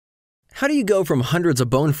How do you go from hundreds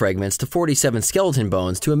of bone fragments to 47 skeleton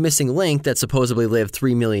bones to a missing link that supposedly lived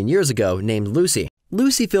 3 million years ago named Lucy?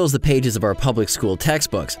 Lucy fills the pages of our public school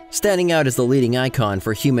textbooks, standing out as the leading icon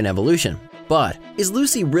for human evolution. But is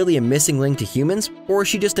Lucy really a missing link to humans, or is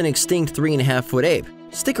she just an extinct 3.5-foot ape?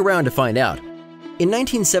 Stick around to find out. In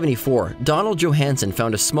 1974, Donald Johanson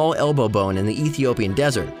found a small elbow bone in the Ethiopian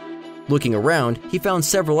desert. Looking around, he found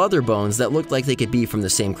several other bones that looked like they could be from the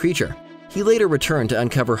same creature. He later returned to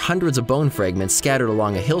uncover hundreds of bone fragments scattered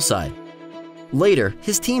along a hillside. Later,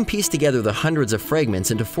 his team pieced together the hundreds of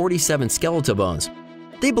fragments into 47 skeletal bones.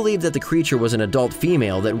 They believed that the creature was an adult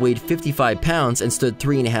female that weighed 55 pounds and stood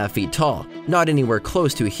 3.5 feet tall, not anywhere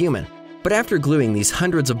close to a human. But after gluing these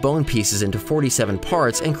hundreds of bone pieces into 47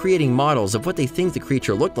 parts and creating models of what they think the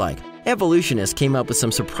creature looked like, evolutionists came up with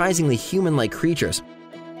some surprisingly human-like creatures.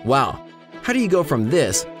 Wow, how do you go from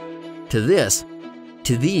this to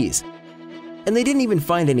these? And they didn't even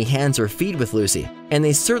find any hands or feet with Lucy, and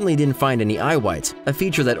they certainly didn't find any eye whites, a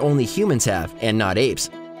feature that only humans have and not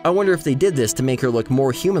apes. I wonder if they did this to make her look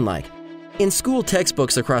more human-like. In school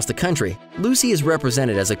textbooks across the country, Lucy is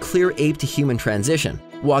represented as a clear ape-to-human transition,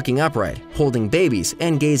 walking upright, holding babies,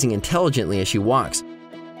 and gazing intelligently as she walks.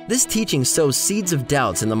 This teaching sows seeds of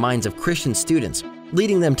doubts in the minds of Christian students,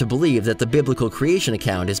 leading them to believe that the biblical creation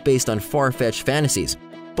account is based on far-fetched fantasies.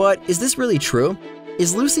 But is this really true?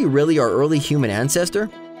 Is Lucy really our early human ancestor?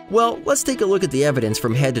 Well, let's take a look at the evidence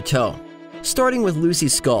from head to toe. Starting with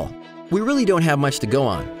Lucy's skull, we really don't have much to go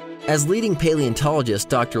on. As leading paleontologist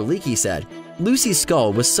Dr. Leakey said, Lucy's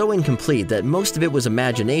skull was so incomplete that most of it was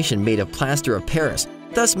imagination made of plaster of Paris,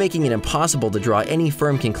 thus making it impossible to draw any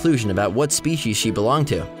firm conclusion about what species she belonged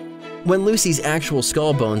to. When Lucy's actual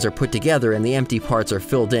skull bones are put together and the empty parts are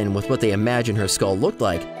filled in with what they imagine her skull looked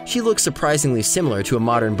like, she looks surprisingly similar to a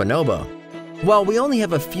modern bonobo. While we only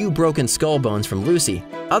have a few broken skull bones from Lucy,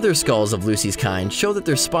 other skulls of Lucy's kind show that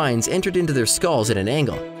their spines entered into their skulls at an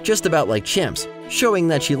angle, just about like chimps, showing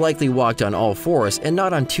that she likely walked on all fours and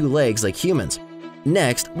not on two legs like humans.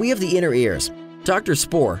 Next, we have the inner ears. Dr.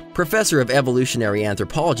 Spoor, professor of evolutionary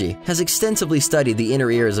anthropology, has extensively studied the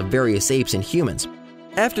inner ears of various apes and humans.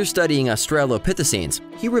 After studying Australopithecines,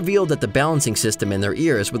 he revealed that the balancing system in their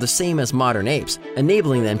ears were the same as modern apes,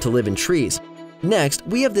 enabling them to live in trees. Next,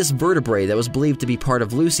 we have this vertebrae that was believed to be part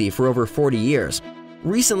of Lucy for over 40 years.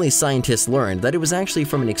 Recently, scientists learned that it was actually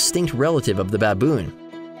from an extinct relative of the baboon.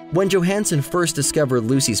 When Johanson first discovered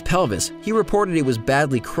Lucy's pelvis, he reported it was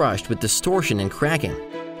badly crushed with distortion and cracking.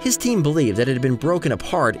 His team believed that it had been broken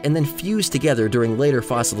apart and then fused together during later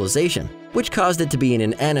fossilization, which caused it to be in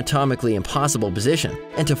an anatomically impossible position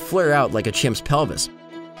and to flare out like a chimp's pelvis.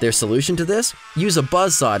 Their solution to this? Use a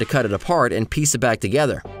buzzsaw to cut it apart and piece it back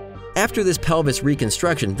together. After this pelvis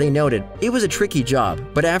reconstruction, they noted it was a tricky job,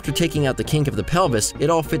 but after taking out the kink of the pelvis, it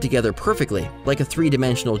all fit together perfectly, like a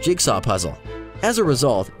three-dimensional jigsaw puzzle. As a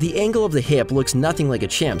result, the angle of the hip looks nothing like a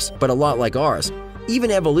chimp's, but a lot like ours.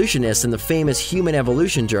 Even evolutionists in the famous Human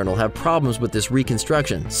Evolution Journal have problems with this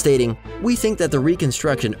reconstruction, stating, "We think that the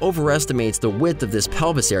reconstruction overestimates the width of this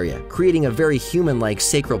pelvis area, creating a very human-like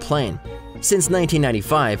sacral plane." Since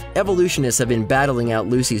 1995, evolutionists have been battling out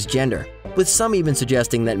Lucy's gender, with some even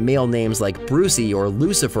suggesting that male names like Brucey or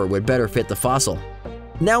Lucifer would better fit the fossil.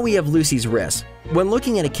 Now we have Lucy's wrist. When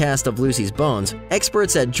looking at a cast of Lucy's bones,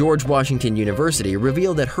 experts at George Washington University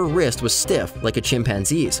revealed that her wrist was stiff like a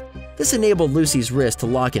chimpanzee's. This enabled Lucy's wrist to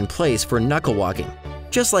lock in place for knuckle walking,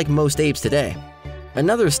 just like most apes today.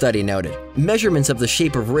 Another study noted, measurements of the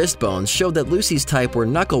shape of wrist bones showed that Lucy's type were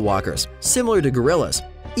knuckle walkers, similar to gorillas.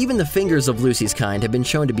 Even the fingers of Lucy's kind have been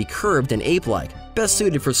shown to be curved and ape-like, best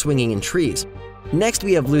suited for swinging in trees. Next,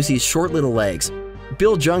 we have Lucy's short little legs.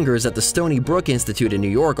 Bill Jungers at the Stony Brook Institute in New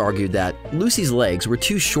York argued that Lucy's legs were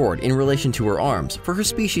too short in relation to her arms for her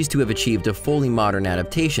species to have achieved a fully modern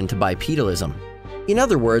adaptation to bipedalism. In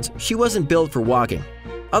other words, she wasn't built for walking.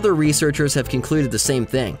 Other researchers have concluded the same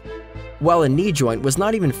thing. While a knee joint was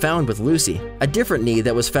not even found with Lucy, a different knee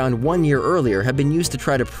that was found 1 year earlier had been used to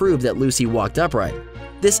try to prove that Lucy walked upright.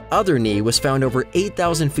 This other knee was found over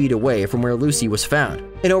 8,000 feet away from where Lucy was found,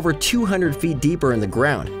 and over 200 feet deeper in the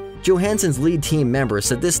ground. Johanson's lead team members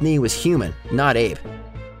said this knee was human, not ape.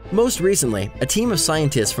 Most recently, a team of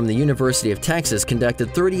scientists from the University of Texas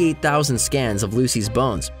conducted 38,000 scans of Lucy's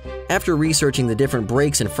bones. After researching the different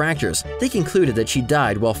breaks and fractures, they concluded that she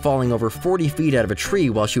died while falling over 40 feet out of a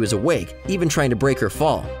tree while she was awake, even trying to break her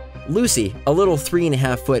fall. Lucy, a little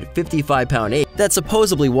 3.5-foot, 55-pound ape that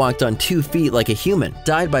supposedly walked on 2 feet like a human,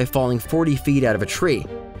 died by falling 40 feet out of a tree.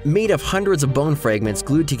 Made of hundreds of bone fragments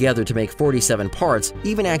glued together to make 47 parts,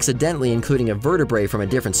 even accidentally including a vertebrae from a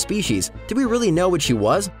different species, do we really know what she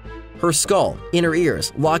was? Her skull, inner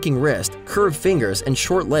ears, locking wrist, curved fingers, and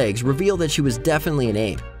short legs reveal that she was definitely an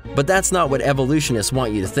ape. But that's not what evolutionists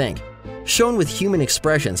want you to think. Shown with human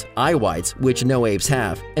expressions, eye whites, which no apes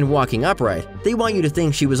have, and walking upright, they want you to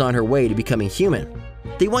think she was on her way to becoming human.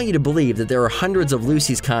 They want you to believe that there are hundreds of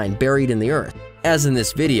Lucy's kind buried in the earth, as in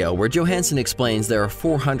this video where Johansson explains there are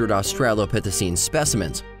 400 Australopithecine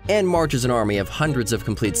specimens, and marches an army of hundreds of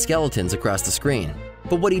complete skeletons across the screen.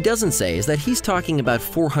 But what he doesn't say is that he's talking about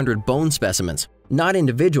 400 bone specimens, not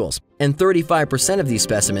individuals, and 35% of these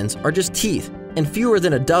specimens are just teeth, and fewer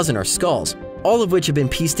than a dozen are skulls, all of which have been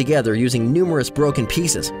pieced together using numerous broken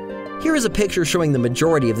pieces. Here is a picture showing the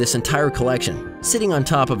majority of this entire collection, sitting on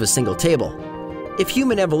top of a single table. If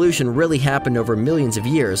human evolution really happened over millions of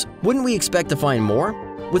years, wouldn't we expect to find more?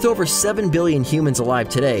 With over 7 billion humans alive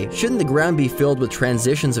today, shouldn't the ground be filled with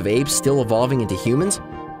transitions of apes still evolving into humans?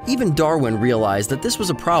 Even Darwin realized that this was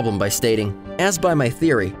a problem by stating, "As by my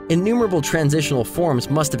theory, innumerable transitional forms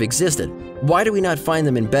must have existed. Why do we not find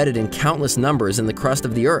them embedded in countless numbers in the crust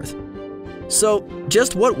of the earth?" So,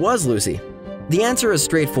 just what was Lucy? The answer is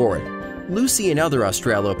straightforward. Lucy and other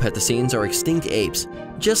Australopithecines are extinct apes,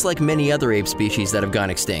 just like many other ape species that have gone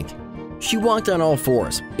extinct. She walked on all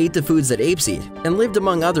fours, ate the foods that apes eat, and lived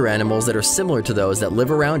among other animals that are similar to those that live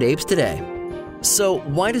around apes today. So,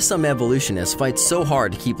 why do some evolutionists fight so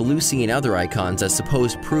hard to keep Lucy and other icons as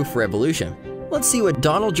supposed proof for evolution? Let's see what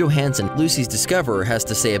Donald Johansson, Lucy's discoverer, has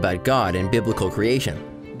to say about God and biblical creation.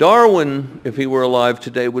 Darwin, if he were alive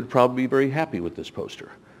today, would probably be very happy with this poster.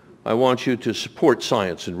 I want you to support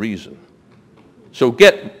science and reason. So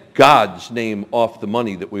get God's name off the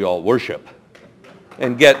money that we all worship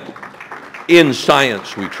and get in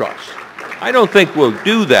science we trust. I don't think we'll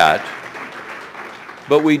do that,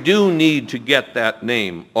 but we do need to get that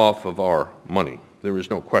name off of our money. There is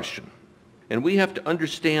no question. And we have to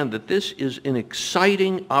understand that this is an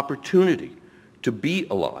exciting opportunity to be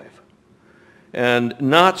alive and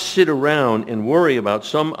not sit around and worry about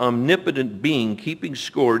some omnipotent being keeping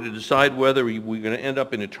score to decide whether we're going to end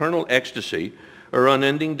up in eternal ecstasy or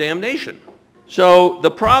unending damnation. So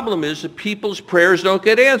the problem is that people's prayers don't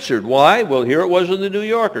get answered. Why? Well, here it was in the New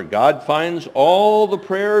Yorker. God finds all the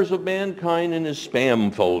prayers of mankind in his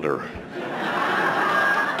spam folder.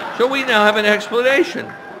 So we now have an explanation.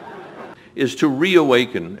 Is to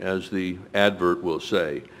reawaken, as the advert will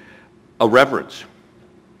say, a reverence.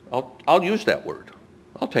 I'll use that word.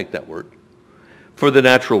 I'll take that word. For the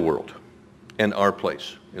natural world and our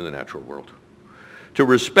place in the natural world. To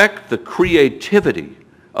respect the creativity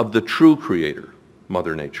of the true creator,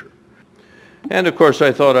 Mother Nature. And of course,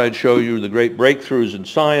 I thought I'd show you the great breakthroughs in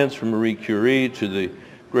science from Marie Curie to the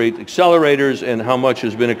great accelerators and how much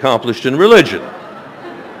has been accomplished in religion.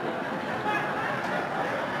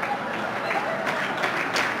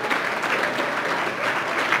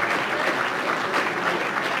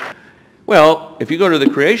 Well, if you go to the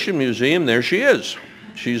Creation Museum, there she is.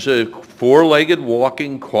 She's a four-legged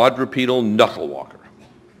walking quadrupedal knuckle walker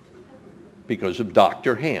because of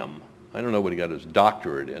Dr. Ham. I don't know what he got his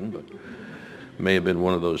doctorate in, but it may have been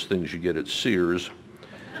one of those things you get at Sears.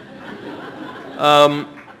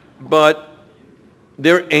 But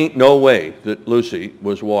there ain't no way that Lucy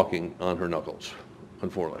was walking on her knuckles, on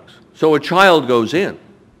four legs. So a child goes in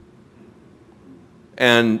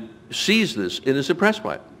and sees this and is impressed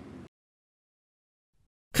by it.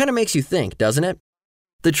 Kind of makes you think, doesn't it?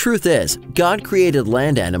 The truth is, God created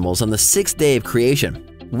land animals on the sixth day of creation,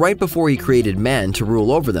 right before he created man to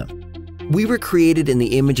rule over them. We were created in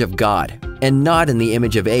the image of God, and not in the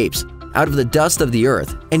image of apes, out of the dust of the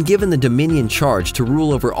earth, and given the dominion charge to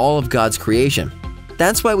rule over all of God's creation.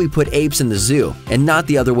 That's why we put apes in the zoo, and not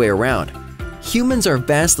the other way around. Humans are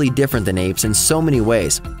vastly different than apes in so many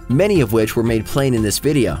ways, many of which were made plain in this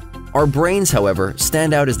video. Our brains, however,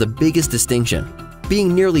 stand out as the biggest distinction,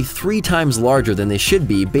 being nearly 3 times larger than they should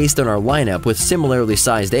be based on our lineup with similarly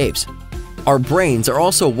sized apes. Our brains are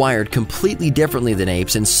also wired completely differently than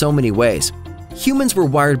apes in so many ways. Humans were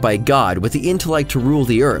wired by God with the intellect to rule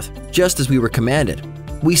the earth, just as we were commanded.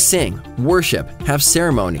 We sing, worship, have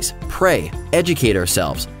ceremonies, pray, educate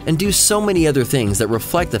ourselves, and do so many other things that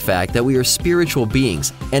reflect the fact that we are spiritual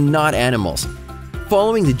beings and not animals.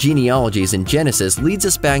 Following the genealogies in Genesis leads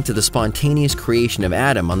us back to the spontaneous creation of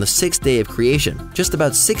Adam on the 6th day of creation, just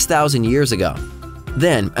about 6,000 years ago.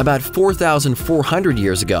 Then, about 4,400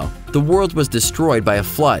 years ago, the world was destroyed by a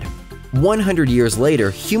flood. 100 years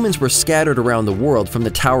later, humans were scattered around the world from the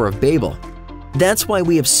Tower of Babel. That's why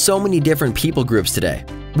we have so many different people groups today.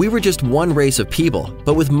 We were just one race of people,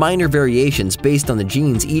 but with minor variations based on the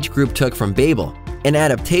genes each group took from Babel, and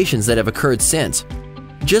adaptations that have occurred since.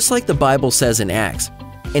 Just like the Bible says in Acts,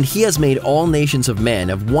 And He has made all nations of men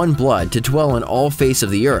of one blood to dwell on all face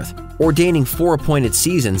of the earth, ordaining 4 appointed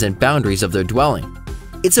seasons and boundaries of their dwelling.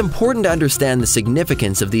 It's important to understand the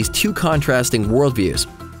significance of these two contrasting worldviews.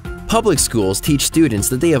 Public schools teach students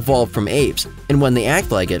that they evolved from apes, and when they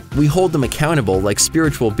act like it, we hold them accountable like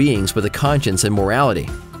spiritual beings with a conscience and morality.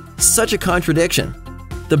 Such a contradiction.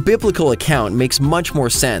 The biblical account makes much more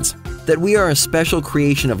sense, that we are a special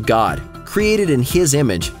creation of God, created in His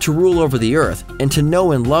image to rule over the earth and to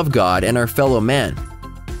know and love God and our fellow man.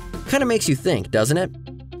 Kinda makes you think, doesn't it?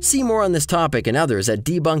 See more on this topic and others at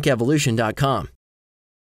debunkevolution.com.